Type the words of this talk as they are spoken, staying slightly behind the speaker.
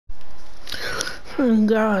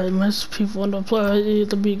God, most people want to play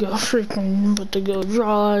either be go freaking but to go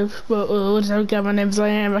drive. But what's up, guys? My name's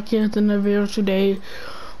Ian. Back here in the video today.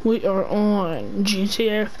 We are on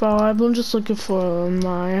GTA5. I'm just looking for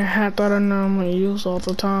my hat that I normally use all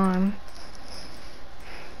the time.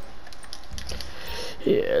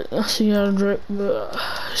 Yeah, I see how to drink, but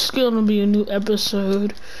it's gonna be a new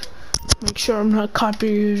episode. Make sure I'm not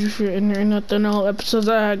copyrighted if you're in there. Nothing all episodes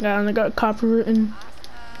I got copywritten.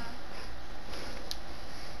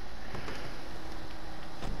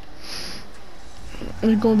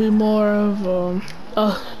 It's gonna be more of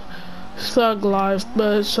thug life,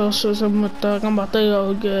 but so I'm a thug. I'm about to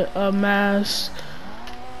go get a mask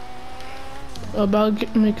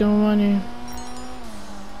about making money.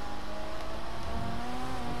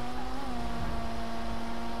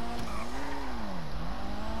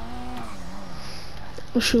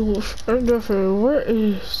 Shoot, where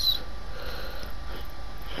is?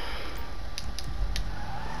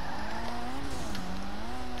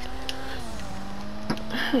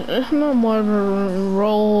 It's not more of a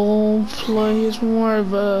role play, it's more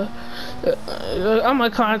of a, I'm a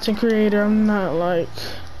content creator, I'm not like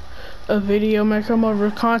a video maker, I'm more of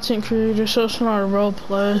a content creator, so it's not a role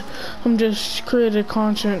play. I'm just creating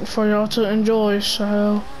content for y'all to enjoy,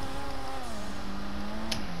 so.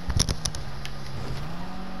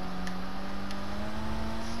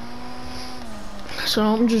 So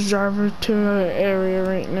I'm just driving to an area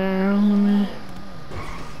right now, let me.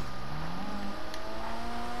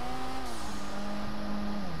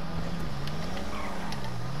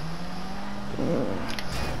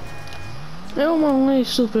 It don't really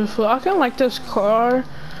super full. I kinda like this car,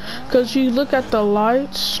 cause you look at the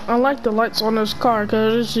lights. I like the lights on this car,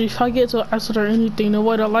 cause if I get to an accident or anything, the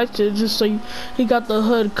way the lights is just so he got the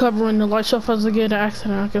hood covering the light, so if I was to get in an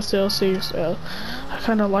accident, I can still see. So I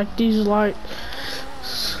kinda like these lights,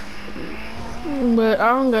 but I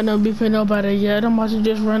don't got no beef with nobody yet. I'm about to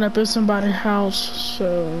just run up in somebody's house,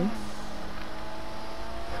 so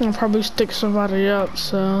I'll probably stick somebody up.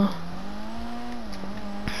 So.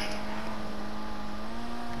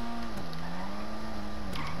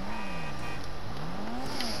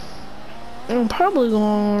 I'm probably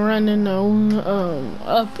gonna run in the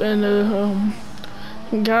up in the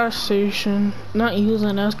gas station. Not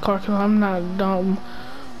using this car because I'm not dumb,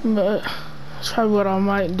 but that's probably what I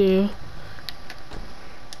might do.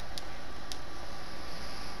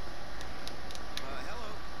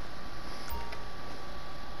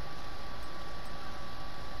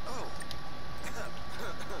 Hello. Oh.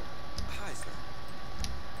 Hi, sir.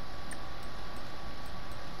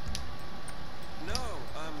 No,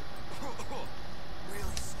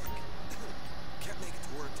 really sick. Can't make it to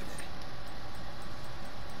work today.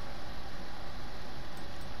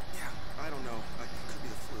 Yeah, I don't know. It could be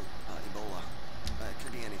the flu, Ebola. It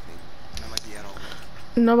could be anything. I might be out all week.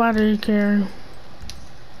 Nobody cares.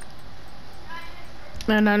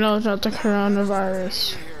 And I know it's not the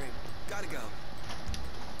coronavirus. Gotta go.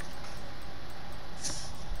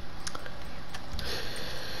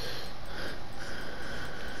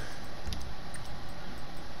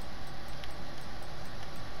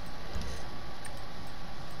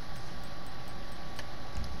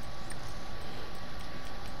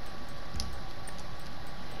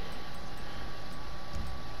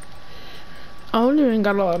 I don't even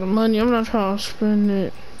got a lot of money. I'm not trying to spend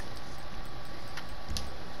it.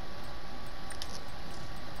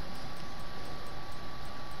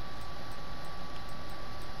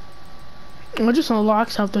 I just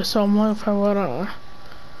unlocked something so much for what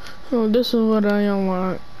oh, this is what I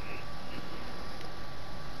unlocked.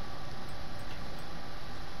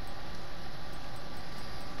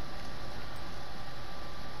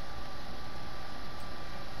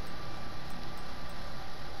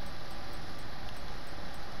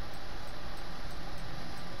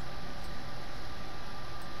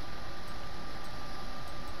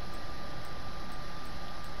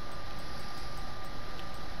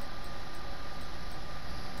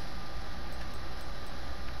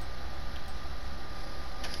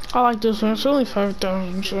 I like this one. It's only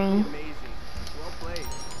 5,000, so. Amazing. Well played.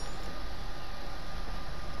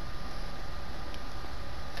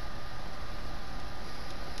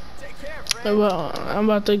 Take care, friend. Well, I'm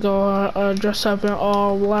about to go dress up in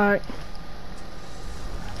all black.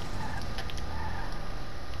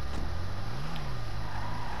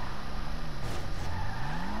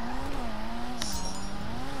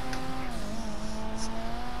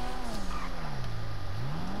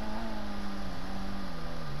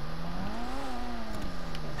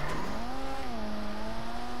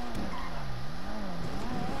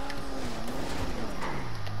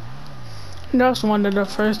 That's one of the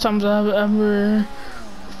first times I've ever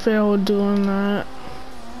failed doing that.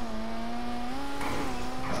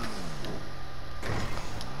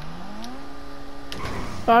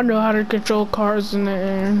 I know how to control cars in the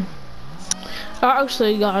air. I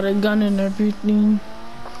actually got a gun and everything.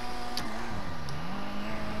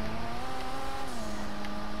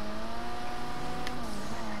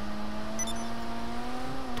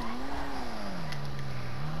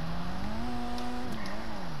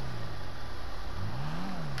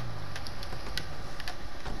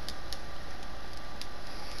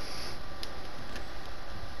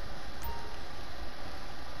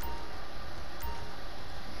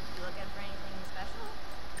 You looking for anything special?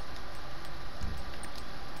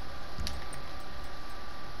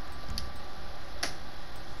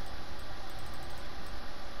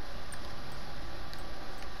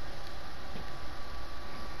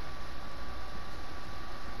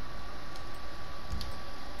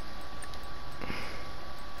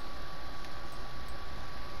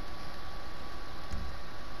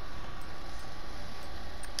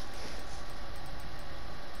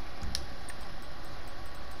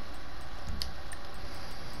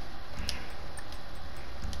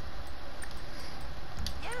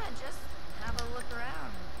 Yeah, just have a look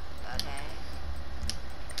around. Okay.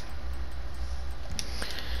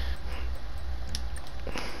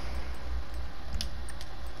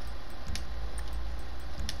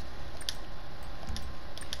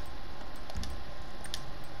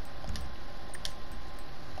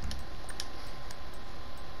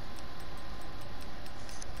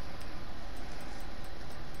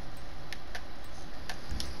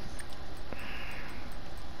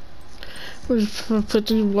 Just put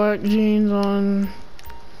these black jeans on.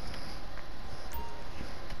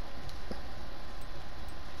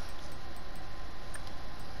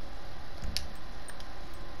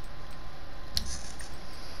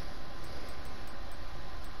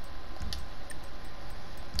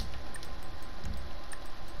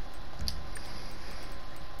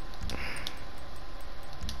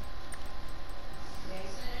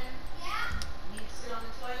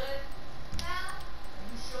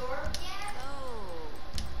 So,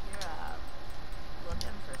 you're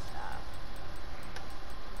looking for stuff.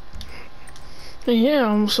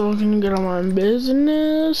 Yeah, I'm so gonna get on my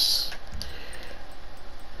business.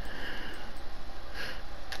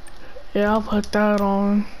 Yeah, I'll put that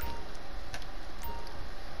on.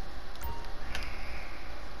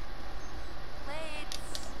 Plates.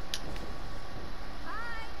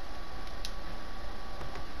 Hi.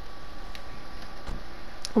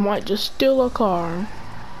 I might just steal a car. Learn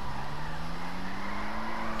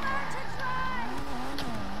to drive.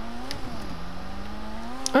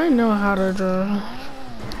 I know how to drive.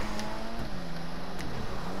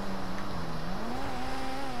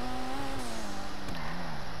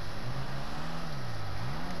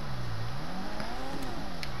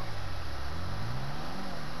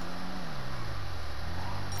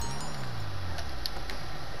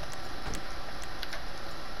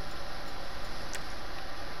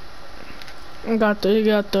 I got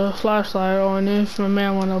the flashlight on if my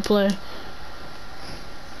man wanna play.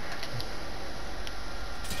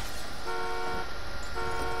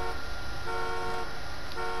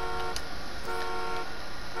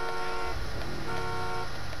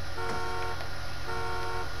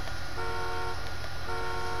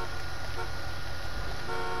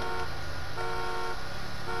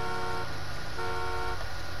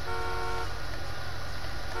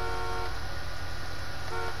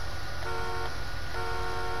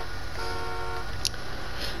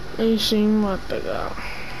 Let me see what they got.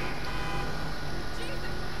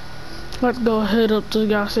 Let's go head up to the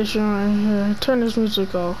gas station right here. Turn this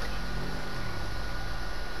music off.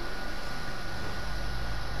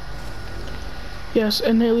 Yes,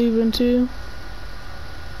 and they leaving too.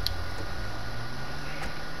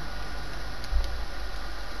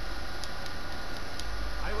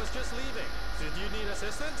 I was just leaving. Did you need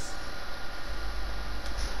assistance?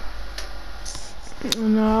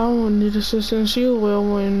 No, I won't need assistance. You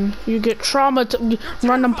will when you get trauma to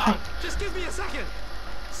run them. Just give me a second.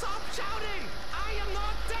 Stop shouting! I am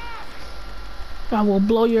not deaf! I will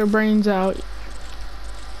blow your brains out.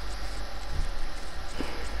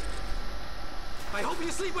 I hope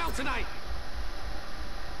you sleep well tonight.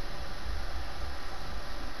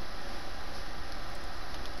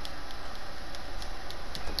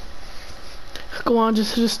 Go on,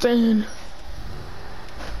 just stand.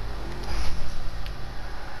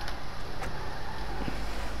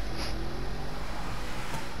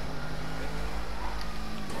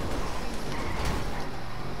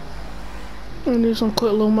 I need some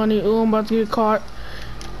quick little money. Ooh, I'm about to get caught.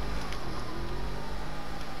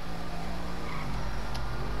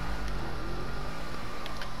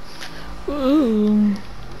 Ooh.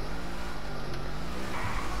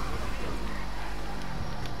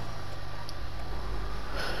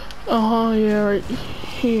 Oh yeah, right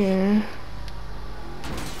here.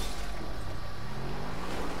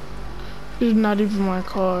 This is not even my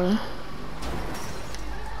car.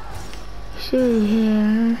 Through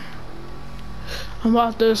here. I'm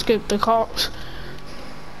about to escape the cops.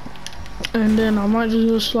 And then I might just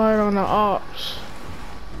go slide on the ops.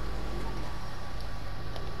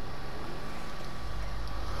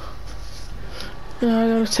 Yeah, I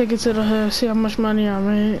gotta take it to the hood, see how much money I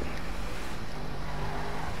made.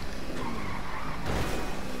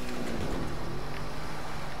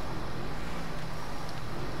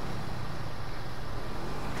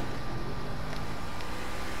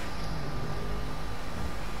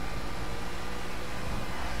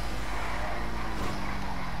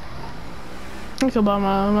 I could buy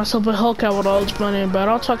myself a Hellcat with all this money, but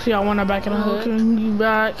I'll talk to y'all when I'm back in the hood. Can you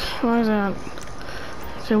back? Why is that?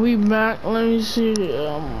 Okay, we back. Let me see.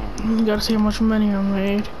 Gotta see how much money I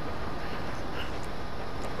made.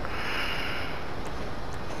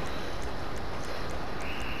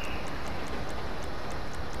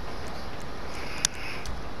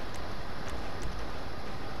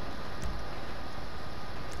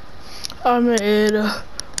 I made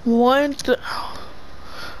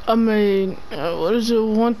I made what is it?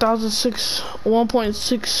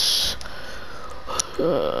 1.6.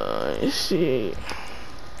 Let's see.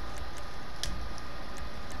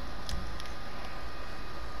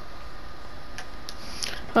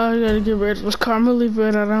 I gotta get rid of this car. I'm gonna leave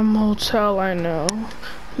it at a motel I know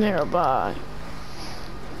nearby.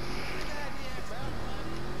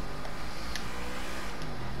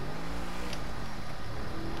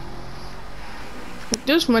 With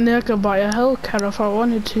this money, I could buy a Hellcat if I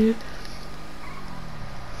wanted to.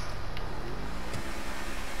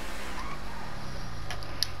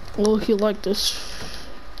 Well, he like this.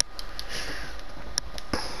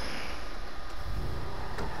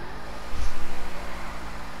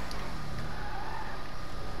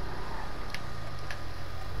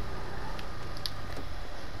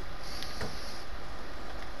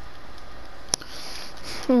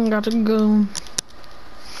 Got to go.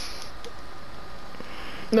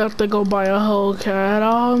 Got to go buy a Hellcat.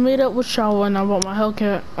 I'll meet up with y'all when I want my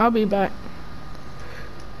Hellcat. I'll be back.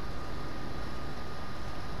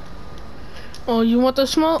 Oh, you want the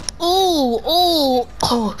smoke? Oh.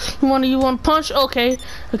 You want punch? Okay.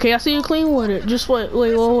 I see you clean with it. Just wait.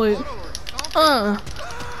 You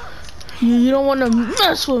don't want to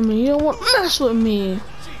mess with me. You don't want to mess with me.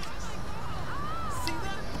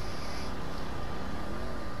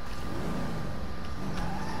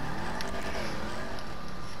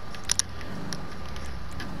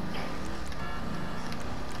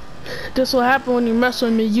 This will happen when you mess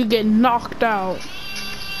with me. You get knocked out.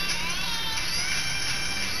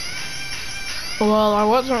 Well, I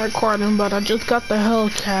wasn't recording, but I just got the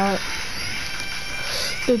Hellcat.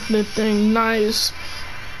 Did the thing nice.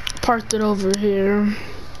 Parked it over here.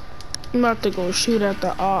 I'm about to go shoot at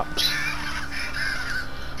the ops.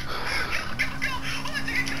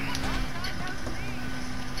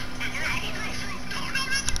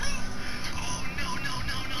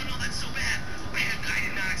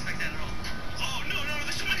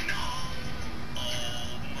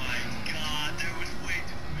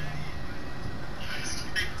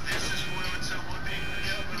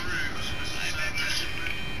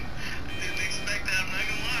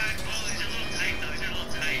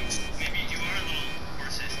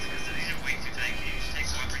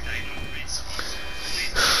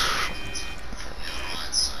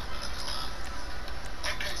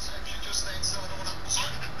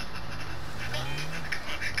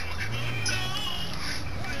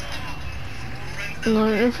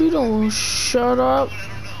 If you don't shut up.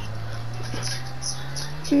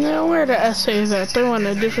 Now where the essays at? They're on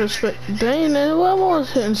a different spec. Dang, I was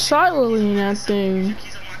hitting silently in that thing.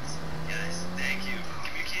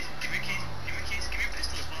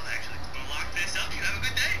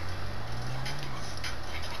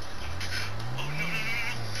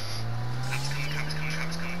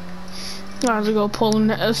 I had to go pulling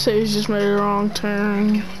the essays, just made a wrong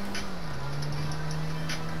turn.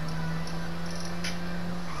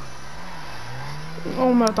 Oh,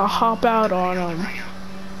 I'm about to hop out on him.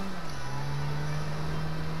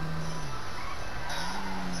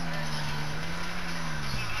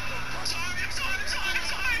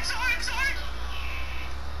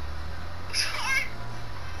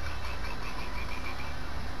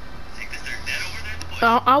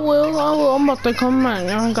 I will. I'm about to come back.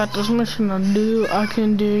 I got this mission to do. I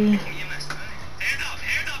can do.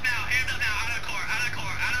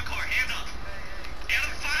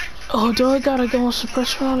 Oh, do I gotta go on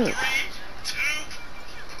suppressor on it?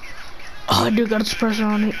 Oh, I do got a suppressor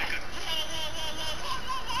on it.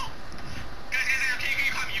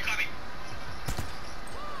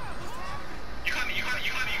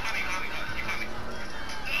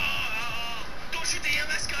 Don't shoot the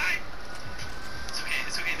EMS guy! It's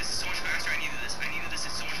okay, this is so much faster. I needed this,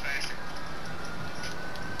 it's so much faster.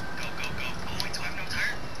 Go, go, go. Oh, wait, do I have no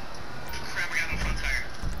tire? Crap, I got no front tire.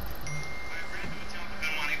 Alright, we're gonna do what I've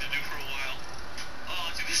been wanting to do for a while.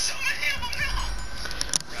 Oh, dude, there's so many of them now!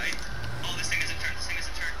 Right? Oh, this thing isn't turned,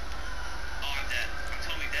 Oh, I'm dead. I'm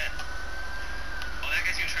totally dead. Oh, that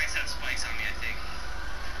guy's gonna try and set up spikes on me, I think.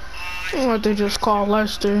 What they just call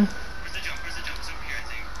Lester. Where's the jump? It's over here, I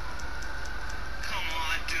think. Come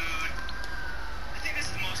on, dude. I think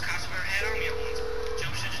this is the most cops I've ever had on me at once.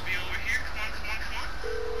 Jump should just be over here. Come on.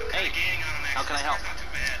 I'm kind of gaining on him, actually. How can I help? It's not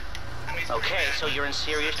too bad. I mean, it's pretty Okay, bad, so but you're in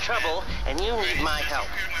serious it's not trouble, bad. and you need my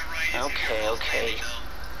help. Over here to my right. Okay.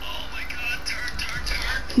 Oh my god, turn.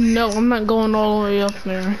 No, I'm not going all the way up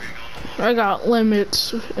there. I got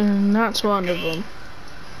limits, and that's one of them.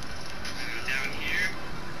 Down here.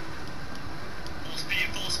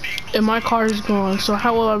 Full speed. And my car is gone, so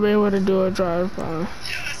how will I be able to do a drive-by?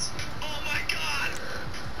 Yes! Oh my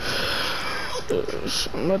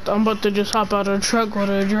god! I'm about to just hop out of the truck with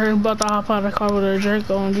a Draco. I'm about to hop out of the car with a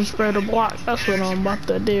Draco and just spray the block. That's what I'm about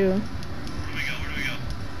to do. Where do we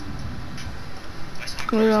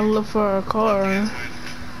go? We gotta look for a car. We're gonna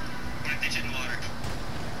ditch it in the water.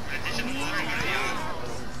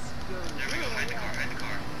 There we go, hide the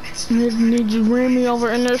car. It's Did you ram me over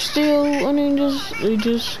and they're still, and he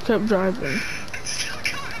just kept driving. still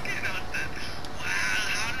going. Okay, no, wow,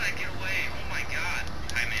 how did I get away? Oh my god.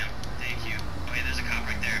 Hi, ma'am. Thank you. Okay, there's a cop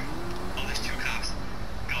right there. Oh, there's two cops.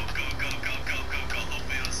 Go. Hopefully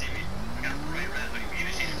they don't see me. I got a bright red hoodie. We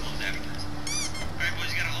need to change clothes after this. Alright,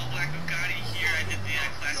 boys, you got an all-black Bugatti here. I did the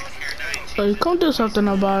classic hair dye. So you can't do something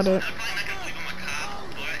about it. I'm probably not gonna believe I'm a cop,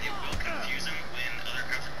 but it will confuse them when other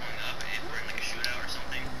cops are pulling up if we're in like a shootout or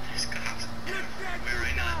something. There's cops everywhere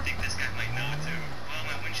right now. I think this guy might know too. Well,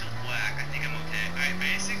 my windshield's black. I think I'm okay. Alright,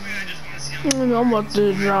 basically, I just want to see how I'm about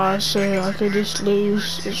to drive, so I could just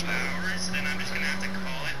lose. 2 hours, then I'm just gonna have to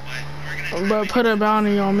call it, but we're gonna try But put a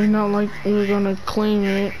bounty on me, not like we're gonna claim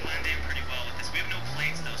it. to blend in pretty well with this. We have no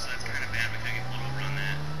plates though, so that's kind of bad. We couldn't get pulled over on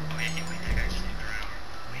that. Oh yeah, wait, that guy just looked around.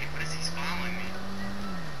 Wait, what is he's following me?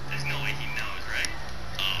 There's no way he knows, right?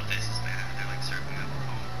 Oh, this is bad. They're like circling up.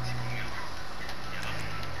 Oh, is he pulling me over? Yep.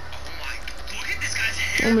 Oh my, look at this guy's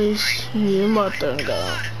hair. Let me see, I'm about to go.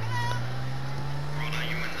 Bro, now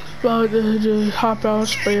you in those. About to just hop out and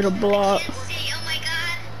spray the block. See, oh my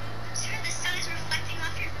god. Sir, the sun is reflecting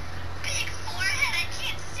off your big forehead. I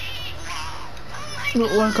can't see. Oh my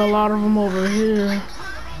Look like a lot of them over here.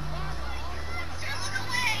 Sir, look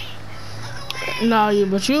away. Nah,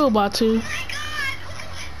 but you about to. Oh my god.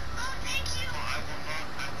 Oh, thank you. I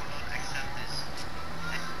will not accept this.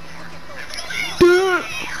 Dude,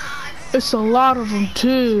 it's a lot of them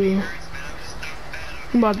too.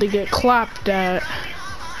 I'm about to get clapped at.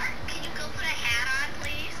 Can you go put a hat on,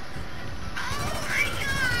 please? Oh my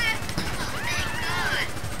god.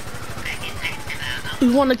 Oh, thank God.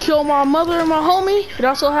 You want to kill my mother and my homie?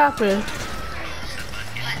 That's what happened.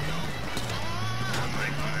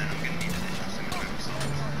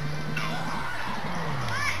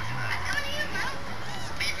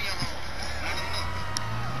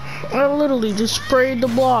 I literally just sprayed the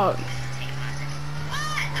block.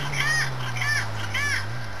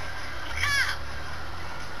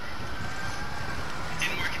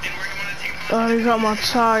 Oh, you got my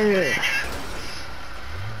tire.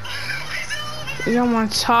 You got my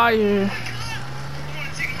tire.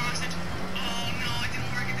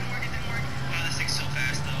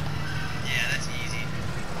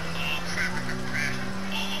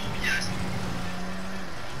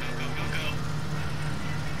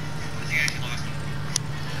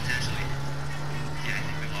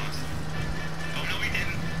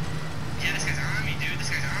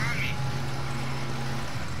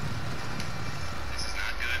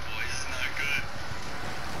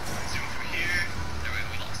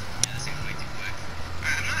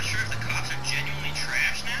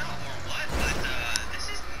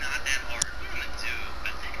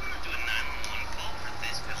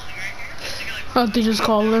 I have to just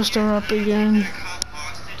call Lester up again.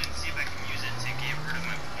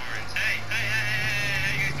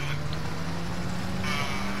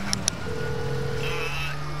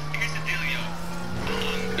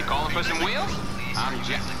 You calling for some wheels? I'm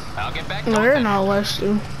Jeff. I'll get back to No, it. you're not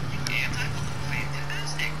Lester.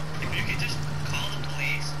 Fantastic. If you could just call the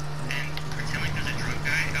police and pretend like there's a drunk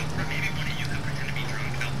guy out front, maybe one of you could pretend to be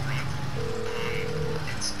drunk out front.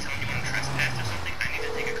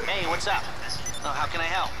 What's up? Oh, how can I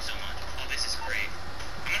help? So much. Oh, this is great.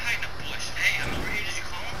 I'm gonna hide in a bush. Hey, I'm over here. Did you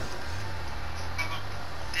call him?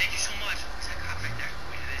 Thank you so much. Who's that cop right there?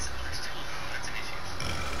 Wait, it is. Oh, there's two of them. That's an issue.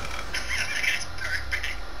 That guy's perfect.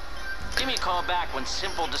 Give me a call back when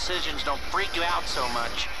simple decisions don't freak you out so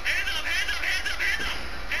much. Hands up, hands up, hands up,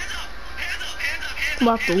 hands up. Hands up, hands up, hands up, hands up. I'm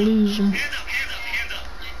about to lose him. Hands up, hands up, hands up.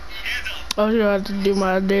 Hands up. I just have to do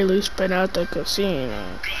my daily spin at the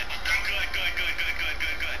casino. Good. I'm good, good, good, good, good,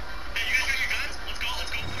 good, good. Hey, you guys got your guns? Let's go, let's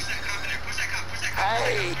go. Push that cop in there. Push that cop, push that cop.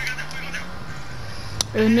 Hey.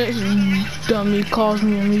 And this dummy calls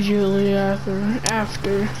me immediately after. We're gonna go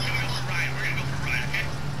for a ride, okay?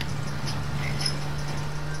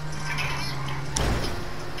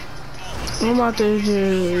 I'm about to just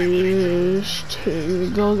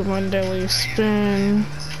go get my daily spin.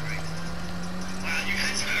 Wow, you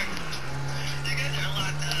guys are a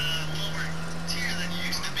lot lower tier than you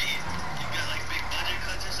used to be. You got like big budget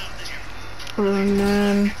cuts or something. And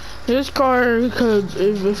then this car, because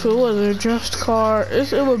if it was a drift car,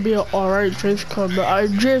 it would be an alright drift car, but I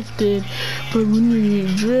drifted. But when you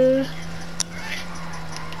drift,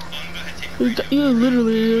 you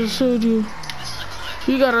literally just told you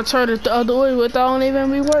gotta turn it the other way without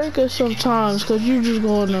even be working sometimes, because you just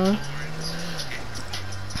gonna.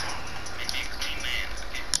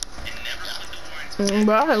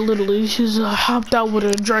 But I literally just hopped out with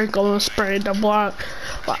a drink on and sprayed the block.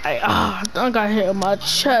 Like, I got hit in my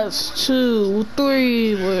chest 2,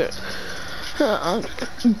 3 with.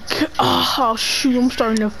 Oh shoot, I'm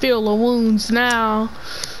starting to feel the wounds now.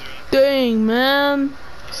 Dang, man.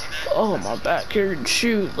 Oh, my back here,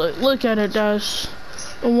 shoot. Like, look at it, that's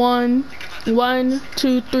 1,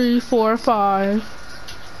 2, 3, 4, 5,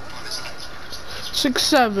 6,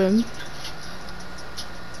 7.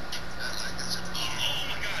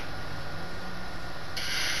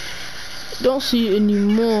 Don't see it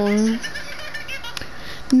anymore.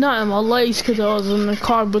 Not in my legs because I was in the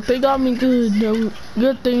car, but they got me good.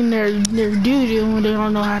 Good thing they're duty when they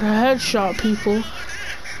don't know how to headshot people.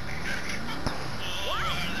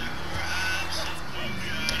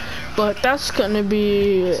 But that's gonna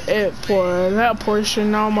be it for that portion.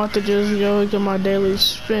 Now I'm about to just go get my daily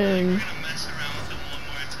spin.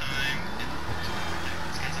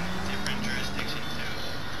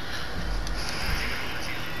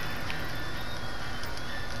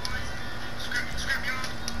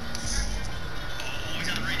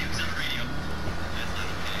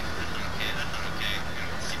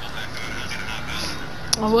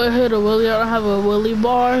 I would hit a wheelie. I don't have a wheelie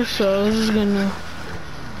bar, so I'm just gonna.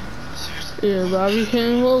 Yeah, but I be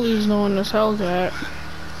hitting wheelies knowing this Hellcat.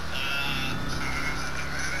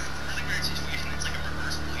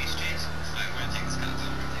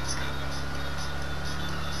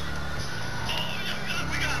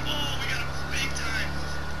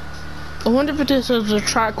 I wonder if this is a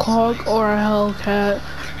track hawk or a Hellcat.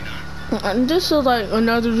 And this is like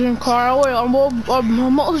another dream car.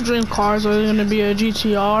 Most dream cars are gonna be a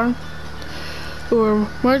GTR. Or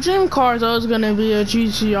my dream cars are gonna be a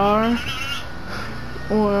GTR.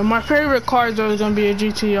 Or my favorite cars are gonna be a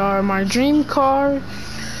GTR. My dream car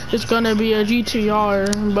is gonna be a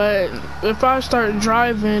GTR. But if I start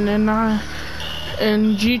driving and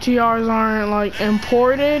GTRs aren't like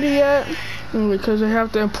imported yet, because they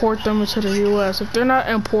have to import them into the US. If they're not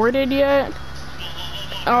imported yet,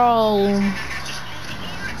 I'll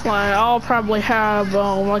probably have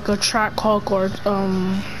like a track hawk or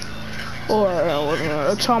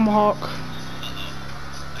a tomahawk.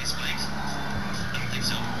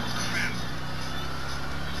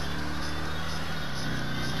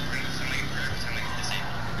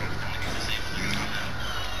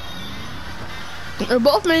 They're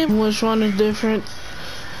both made. Which one is different?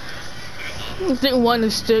 I think one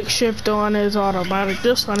is stick shift, one is automatic.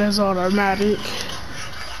 This one is automatic.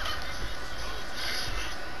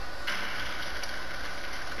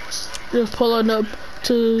 Just pulling up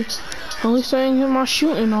to only saying in my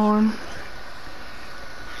shooting arm.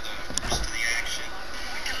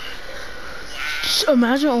 Just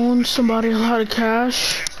imagine owning somebody a lot of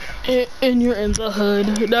cash and you're in the hood.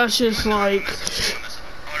 That's just like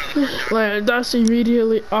that's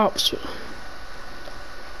immediately opposite.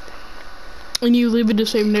 And you live in the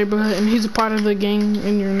same neighborhood and he's a part of the gang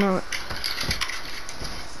and you're not.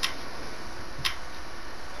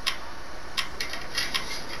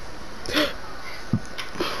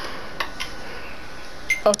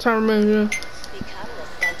 I'll time remember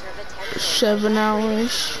 7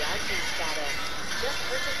 hours. Just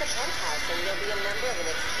purchase a penthouse and you'll be a member of an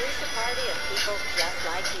exclusive party of people just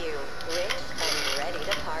like you, rich and ready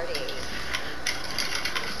to party.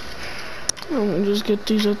 I'm gonna just get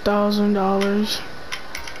these $1,000.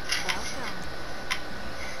 Welcome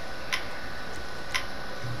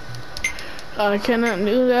I cannot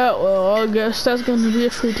do that. Well, I guess that's gonna be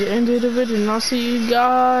it for the end of the video, and I'll see you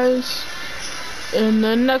guys in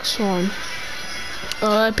the next one.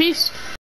 Peace.